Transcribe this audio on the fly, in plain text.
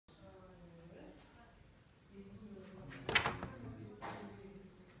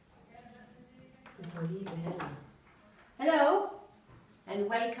keep your head on. Hello and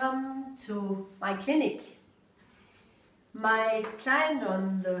welcome to my clinic. My client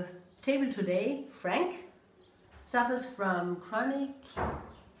on the table today, Frank, suffers from chronic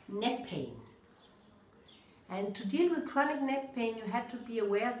neck pain. And to deal with chronic neck pain, you have to be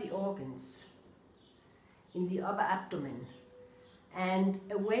aware of the organs in the upper abdomen. And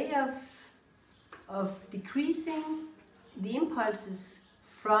a way of decreasing the impulses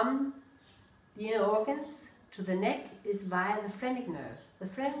from the inner organs to the neck is via the phrenic nerve. The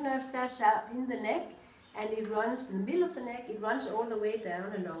phrenic nerve starts out in the neck and it runs in the middle of the neck. It runs all the way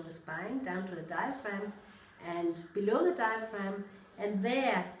down along the spine, down to the diaphragm and below the diaphragm, and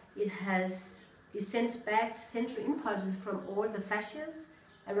there it sends back sensory impulses from all the fascias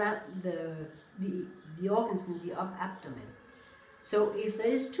around the organs in the upper abdomen. So if there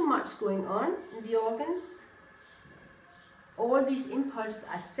is too much going on in the organs, all these impulses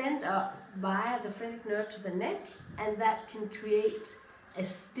are sent up via the phrenic nerve to the neck, and that can create a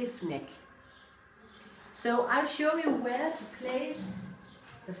stiff neck. So I'll show you where to place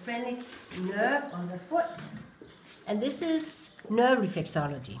the phrenic nerve on the foot, and this is nerve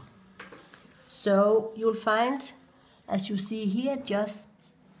reflexology. So you'll find, as you see here,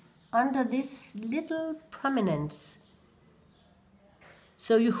 just under this little prominence.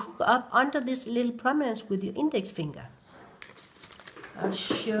 So you hook up under this little prominence with your index finger. I'll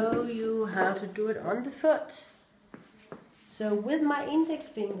show you how to do it on the foot. So with my index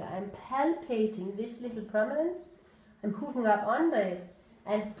finger, I'm palpating this little prominence. I'm hooking up under it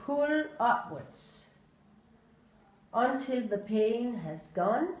and pull upwards until the pain has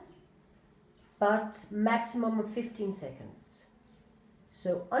gone, but maximum of 15 seconds.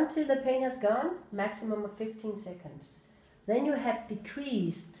 So until the pain has gone, maximum of 15 seconds. Then you have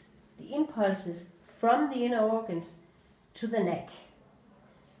decreased the impulses from the inner organs to the neck.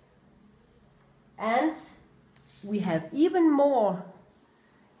 And we have even more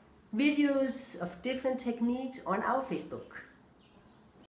videos of different techniques on our Facebook.